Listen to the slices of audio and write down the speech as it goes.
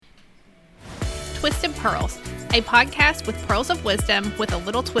Twisted Pearls, a podcast with pearls of wisdom with a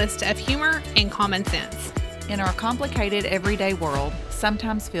little twist of humor and common sense. In our complicated everyday world,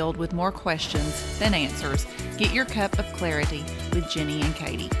 sometimes filled with more questions than answers, get your cup of clarity with Jenny and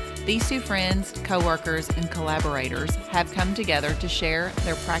Katie. These two friends, co-workers, and collaborators have come together to share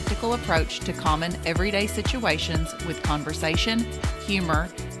their practical approach to common everyday situations with conversation, humor,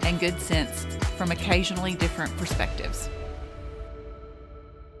 and good sense from occasionally different perspectives.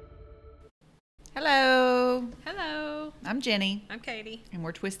 Hello. Hello. I'm Jenny. I'm Katie. And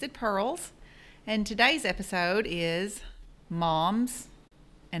we're Twisted Pearls. And today's episode is Moms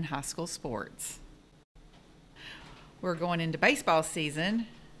and High School Sports. We're going into baseball season.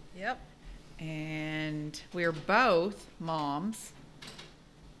 Yep. And we're both moms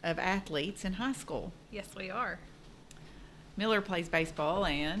of athletes in high school. Yes, we are. Miller plays baseball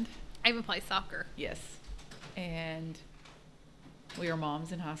and... I even play soccer. Yes. And we are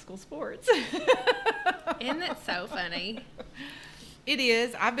moms in high school sports. Isn't it so funny? It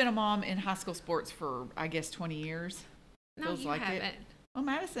is. I've been a mom in high school sports for, I guess, 20 years. No, Feels you like haven't. it. Well,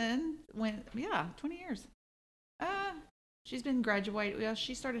 Madison went, 20 years. She's been graduated. Well,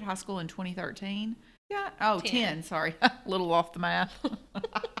 she started high school in 2013. Yeah. Oh, 10, sorry. A little off the math.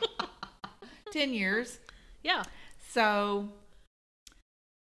 10 years. Yeah. So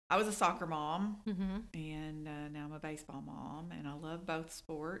I was a soccer mom, Mm-hmm. and now I'm a baseball mom, and I love both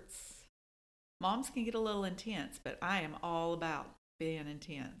sports. Moms can get a little intense, but I am all about being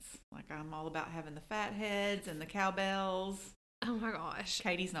intense. Like, I'm all about having the fat heads and the cowbells. Oh my gosh.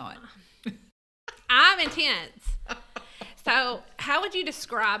 Katie's not. I'm intense. So, how would you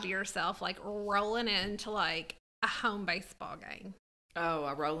describe yourself, like, rolling into, like, a home baseball game? Oh,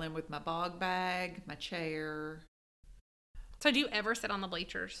 I roll in with my bog bag, my chair. So, do you ever sit on the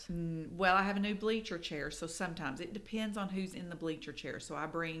bleachers? Well, I have a new bleacher chair, so sometimes it depends on who's in the bleacher chair. So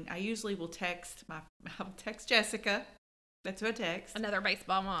I usually will I'll text Jessica. That's who I text. Another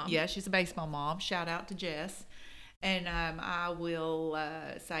baseball mom. Yeah, she's a baseball mom. Shout out to Jess. And I will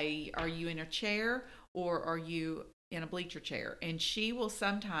say, are you in a chair or are you in a bleacher chair? And she will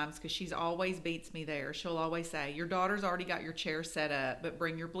sometimes, because she's always beats me there, she'll always say, your daughter's already got your chair set up, but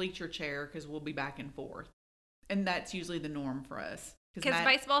bring your bleacher chair because we'll be back and forth. And that's usually the norm for us. Because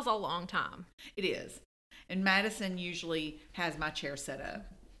baseball's a long time. It is. And Madison usually has my chair set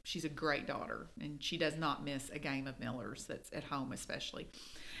up. She's a great daughter, and she does not miss a game of Miller's that's at home especially.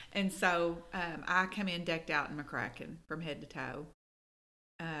 And so I come in decked out in McCracken from head to toe.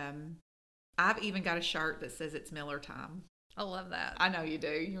 I've even got a shirt that says it's Miller time. I love that. I know you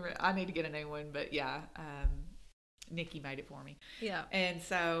do. I need to get a new one, but yeah, Nikki made it for me. Yeah. And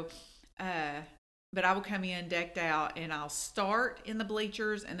so, but I will come in decked out, and I'll start in the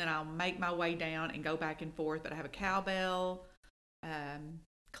bleachers, and then I'll make my way down and go back and forth. But I have a cowbell.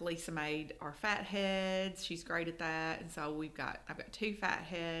 Kalisa made our fat heads. She's great at that. And so I've got 2 fat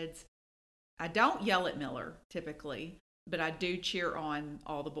heads. I don't yell at Miller typically, but I do cheer on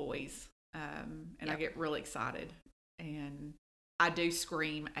all the boys. And Yep. I get really excited, and I do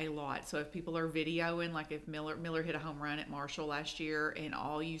scream a lot. So if people are videoing, like if Miller hit a home run at Marshall last year, and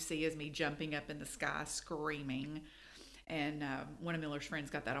all you see is me jumping up in the sky screaming. And one of Miller's friends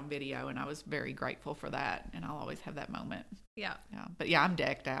got that on video, and I was very grateful for that. And I'll always have that moment. Yeah. Yeah. But yeah, I'm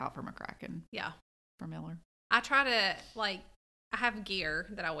decked out for McCracken. Yeah. For Miller. I try to, I have gear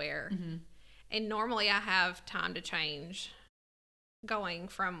that I wear. Mm-hmm. And normally I have time to change going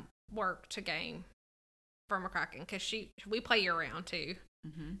from work to game for McCracken. Because we play year round too.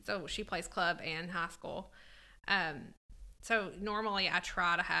 Mm-hmm. So she plays club and high school. So normally I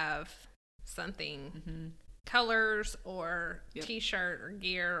try to have something... Mm-hmm. colors or Yep. t-shirt or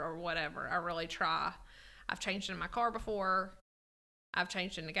gear or whatever. I really try. I've changed in my car before. I've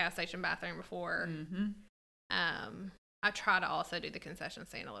changed in the gas station bathroom before. Mm-hmm. I try to also do the concession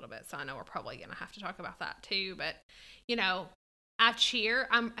stand a little bit, so I know we're probably going to have to talk about that too. But, I cheer.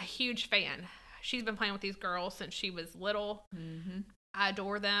 I'm a huge fan. She's been playing with these girls since she was little. Mm-hmm. I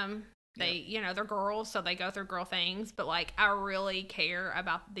adore them. They, they're girls, so they go through girl things. But, I really care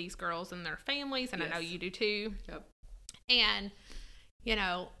about these girls and their families, and Yes. I know you do too. Yep. And,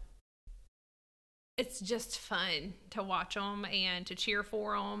 it's just fun to watch them and to cheer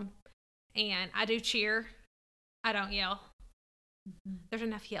for them. And I do cheer. I don't yell. Mm-hmm. There's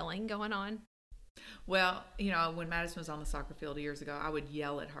enough yelling going on. Well, when Madison was on the soccer field years ago, I would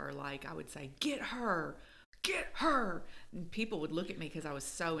yell at her. I would say, get her. And people would look at me because I was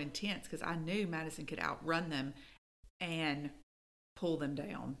so intense, because I knew Madison could outrun them and pull them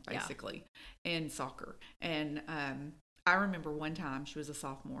down, basically, in soccer. And I remember one time she was a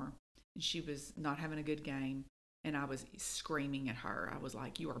sophomore, and she was not having a good game. And I was screaming at her. I was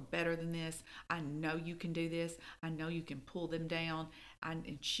like, you are better than this. I know you can do this. I know you can pull them down.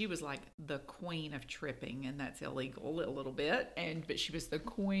 And she was like the queen of tripping, and that's illegal a little bit. But she was the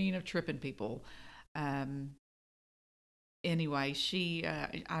queen of tripping people. Um, anyway,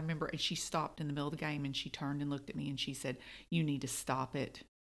 I remember she stopped in the middle of the game and she turned and looked at me and she said, you need to stop it.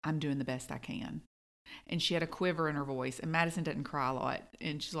 I'm doing the best I can. And she had a quiver in her voice. And Madison doesn't cry a lot,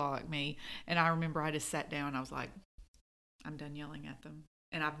 and she's a lot like me. And I remember I just sat down and I was like, I'm done yelling at them.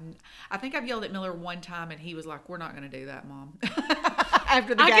 And I think I've yelled at Miller one time, and he was like, we're not going to do that, Mom.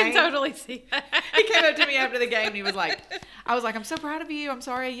 After the game. I can totally see that. He came up to me after the game and he was like, I was like, I'm so proud of you. I'm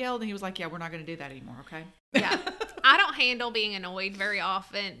sorry I yelled. And he was like, yeah, we're not going to do that anymore, okay? Yeah. I don't handle being annoyed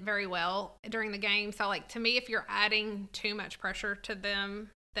very well during the game. So, like, to me, if you're adding too much pressure to them,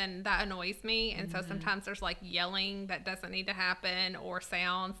 then that annoys me. And so sometimes there's like yelling that doesn't need to happen, or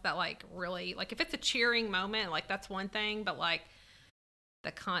sounds that like really, like, if it's a cheering moment, like, that's one thing, but like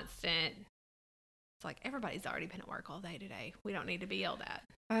the constant, it's like, everybody's already been at work all day today. We don't need to be yelled at.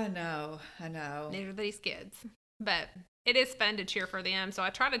 I know. Neither are these kids. But it is fun to cheer for them. So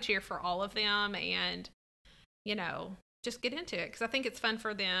I try to cheer for all of them and, just get into it, because I think it's fun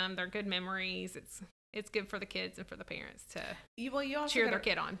for them. They're good memories. It's good for the kids and for the parents to you also cheer their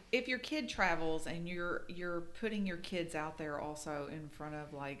kid on. If your kid travels and you're putting your kids out there also in front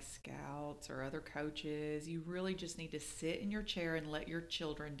of like scouts or other coaches, you really just need to sit in your chair and let your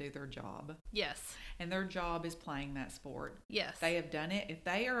children do their job. Yes. And their job is playing that sport. Yes. They have done it. If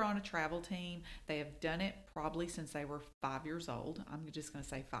they are on a travel team, they have done it probably since they were 5 years old. I'm just going to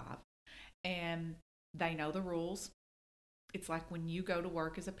say 5. And they know the rules. It's like when you go to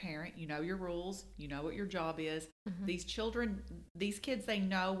work as a parent, you know your rules, you know what your job is. Mm-hmm. These kids, they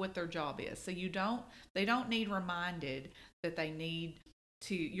know what their job is. So they don't need reminded that they need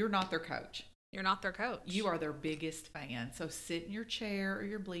to, you're not their coach. You're not their coach. You are their biggest fan. So sit in your chair or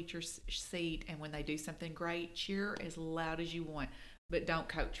your bleacher seat, and when they do something great, cheer as loud as you want, but don't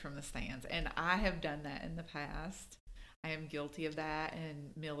coach from the stands. And I have done that in the past. I am guilty of that.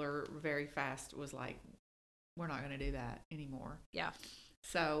 And Miller very fast was like, we're not going to do that anymore. Yeah.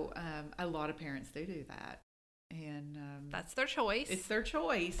 So a lot of parents do that. And that's their choice. It's their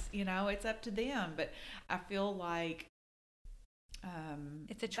choice. It's up to them. But I feel like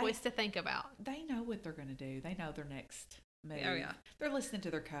it's a choice to think about. They know what they're going to do. They know their next move. Oh, yeah. They're listening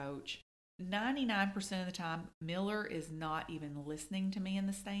to their coach. 99% of the time, Miller is not even listening to me in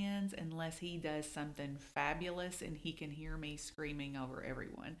the stands unless he does something fabulous and he can hear me screaming over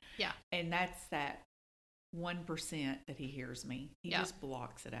everyone. Yeah. And that's that 1% that he hears me. He just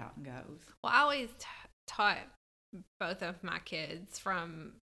blocks it out and goes. Well, I always taught both of my kids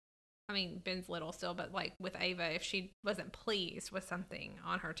Ben's little still, but like with Ava, if she wasn't pleased with something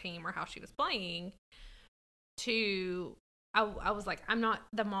on her team or how she was playing, I was like, I'm not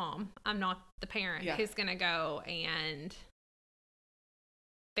the mom. I'm not the parent who's going to go and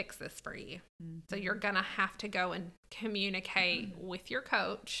fix this for you. Mm-hmm. So you're going to have to go and communicate with your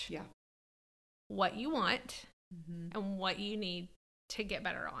coach. Yeah. What you want and what you need to get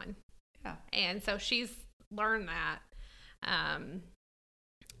better on. Yeah. And so she's learned that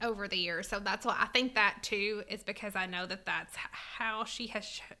over the years. So that's why I think that too is because I know that that's how she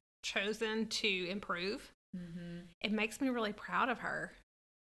has chosen to improve. Mm-hmm. It makes me really proud of her.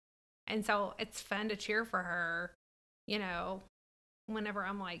 And so it's fun to cheer for her, whenever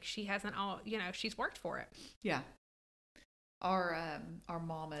I'm like, she hasn't she's worked for it. Yeah. Our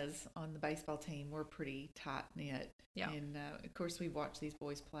mamas on the baseball team were pretty tight knit. Yeah. And of course we've watched these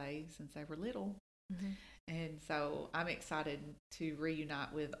boys play since they were little. Mm-hmm. And so I'm excited to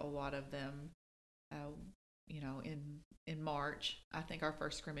reunite with a lot of them, in March. I think our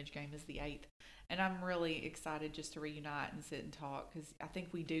first scrimmage game is the 8th. And I'm really excited just to reunite and sit and talk, because I think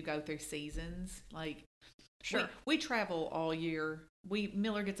we do go through seasons. Like, sure, we travel all year.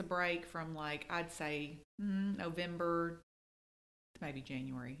 Miller gets a break from, like, I'd say November to maybe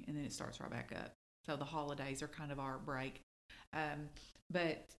January, and then it starts right back up. So the holidays are kind of our break.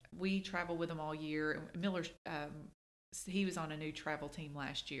 But we travel with them all year. Miller, he was on a new travel team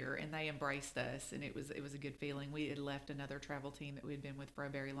last year, and they embraced us, and it was a good feeling. We had left another travel team that we had been with for a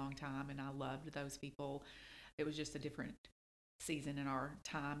very long time, and I loved those people. It was just a different season in our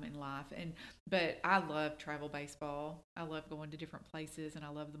time in life. But I love travel baseball. I love going to different places, and I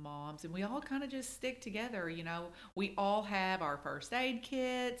love the moms, and we all kind of just stick together. We all have our first aid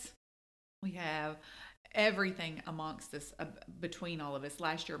kits. We have everything amongst us, between all of us.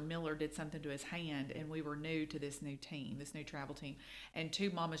 Last year, Miller did something to his hand, and we were new to this new travel team. And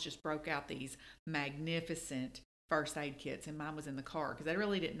 2 mamas just broke out these magnificent first aid kits, and mine was in the car because they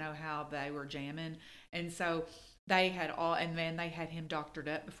really didn't know how they were jamming. And so they had all, and man, they had him doctored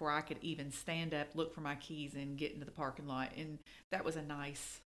up before I could even stand up, look for my keys, and get into the parking lot. And that was a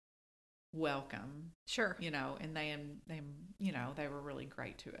nice welcome, Sure. and they were really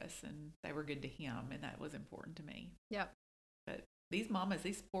great to us, and they were good to him, and that was important to me. Yep. But these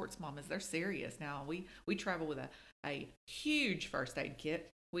sports mamas, they're serious now. We travel with a huge first aid kit.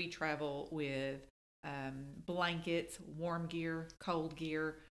 We travel with blankets, warm gear, cold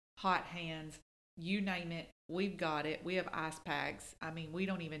gear, hot hands, you name it. We've got it. We have ice packs. I mean, we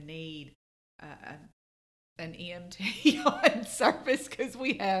don't even need an EMT on service because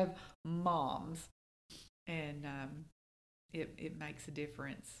we have moms, and it makes a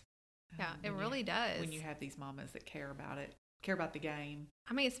difference. Yeah, it really does. When you have these mamas that care about it, care about the game.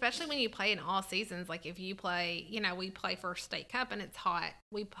 I mean, especially when you play in all seasons. Like if you play, we play for State Cup and it's hot.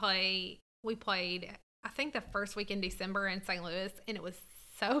 We played, I think the first week in December in St. Louis, and it was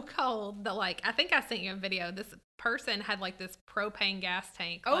so cold that I think I sent you a video. This person had this propane gas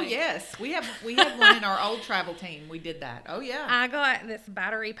tank. Oh yes, we had one in our old travel team. We did that. Oh yeah. I got this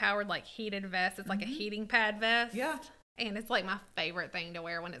battery powered heated vest. It's like a heating pad vest. Yeah. And it's my favorite thing to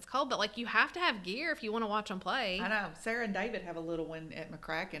wear when it's cold. But you have to have gear if you want to watch them play. I know. Sarah and David have a little one at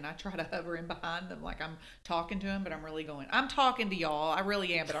McCracken. I try to hover in behind them like I'm talking to them, but I'm really going, I'm talking to y'all. I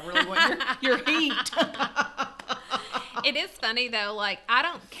really am, but I really want your heat. It is funny though, I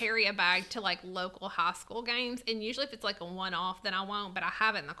don't carry a bag to local high school games, and usually if it's a one-off, then I won't, but I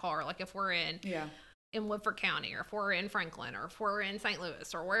have it in the car. If we're in Woodford County, or if we're in Franklin, or if we're in St.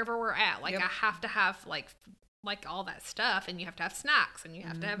 Louis, or wherever we're at, I have to have all that stuff, and you have to have snacks, and you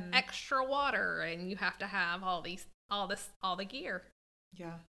have to have extra water, and you have to have all the gear.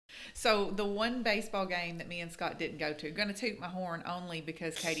 Yeah. So the one baseball game that me and Scott didn't go to, going to toot my horn only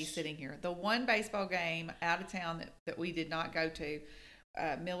because Katie's sitting here. The one baseball game out of town that we did not go to,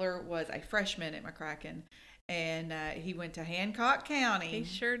 Miller was a freshman at McCracken, and he went to Hancock County. He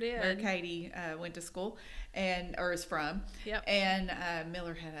sure did. Where Katie went to school or is from. Yep. And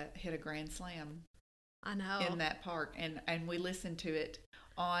Miller hit a grand slam. I know. In that park, and we listened to it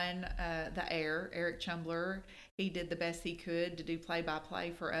on the air. Eric Chumbler, he did the best he could to do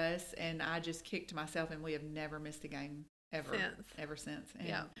play-by-play for us, and I just kicked myself, and we have never missed a game ever since.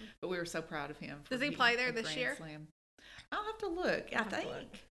 Yeah. But we were so proud of him. Does he play there this year? Slam. I'll have to look. I think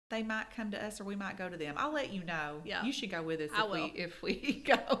they might come to us, or we might go to them. I'll let you know. Yeah. You should go with us if we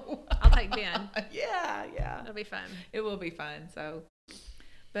go. I'll take Ben. Yeah. It'll be fun. It will be fun. So,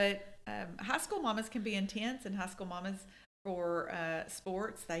 but high school mamas can be intense, and high school mamas for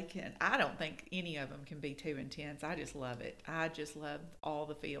sports, I don't think any of them can be too intense. I just love it. I just love all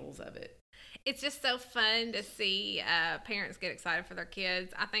the feels of it. It's just so fun to see parents get excited for their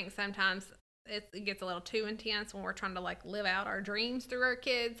kids. I think sometimes it gets a little too intense when we're trying to live out our dreams through our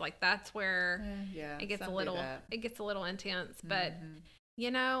kids. That's where it gets a little intense. But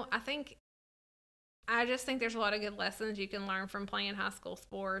I just think there's a lot of good lessons you can learn from playing high school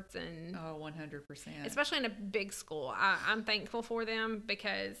sports, and 100%. Especially in a big school. I'm thankful for them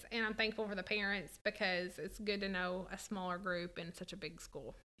and I'm thankful for the parents, because it's good to know a smaller group in such a big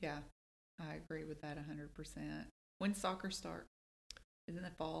school. Yeah, I agree with that 100%. When's soccer start? Isn't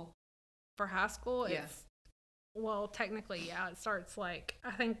it fall? For high school, yes. Well, technically, yeah. It starts I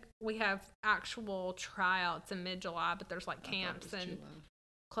think we have actual tryouts in mid-July, but there's camps and July.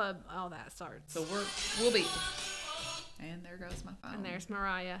 Club, all that starts. So we'll be. And there goes my phone. And there's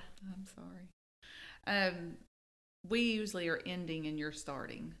Mariah. I'm sorry. We usually are ending and you're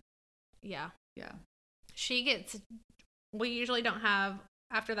starting. Yeah. Yeah. We usually don't have,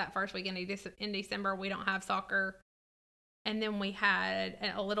 after that first weekend in December, we don't have soccer. And then we had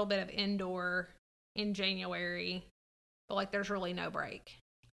a little bit of indoor in January, but there's really no break.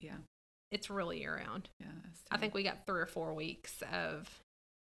 Yeah. It's really year round. Yeah. I think we got 3 or 4 weeks of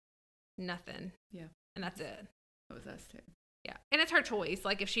nothing. Yeah. And that's it. That was us too. Yeah. And it's her choice.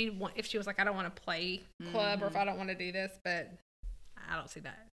 If she was I don't want to play club, or if I don't want to do this, but I don't see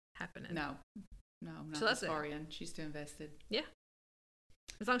that happening. No, not so this far in. She's too invested. Yeah.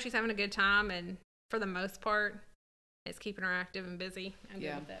 As long as she's having a good time, and for the most part, it's keeping her active and busy. I'm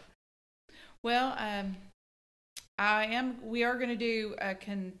good with it. Well, we are going to do a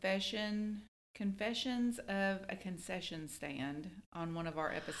Confessions of a Concession Stand on one of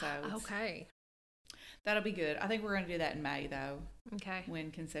our episodes. Okay. That'll be good. I think we're going to do that in May, though. Okay.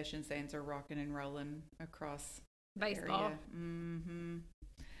 When concession stands are rocking and rolling across baseball. Area. Mm-hmm.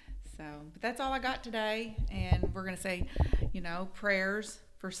 So, but that's all I got today. And we're going to say, prayers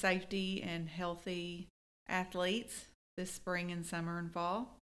for safety and healthy athletes this spring and summer and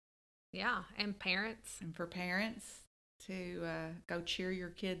fall. Yeah. And parents. And for parents, to go cheer your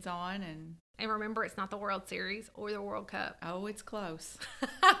kids on. And remember, it's not the World Series or the World Cup. Oh, it's close.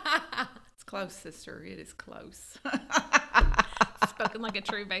 It's close, sister. It is close. Spoken like a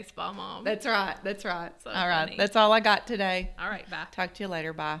true baseball mom. That's right. That's right. So all right. funny. That's all I got today. All right, bye. Talk to you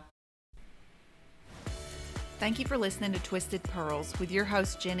later. Bye. Thank you for listening to Twisted Pearls with your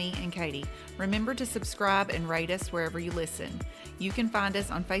hosts, Jenny and Katie. Remember to subscribe and rate us wherever you listen. You can find us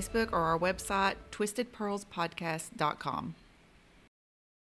on Facebook or our website, twistedpearlspodcast.com.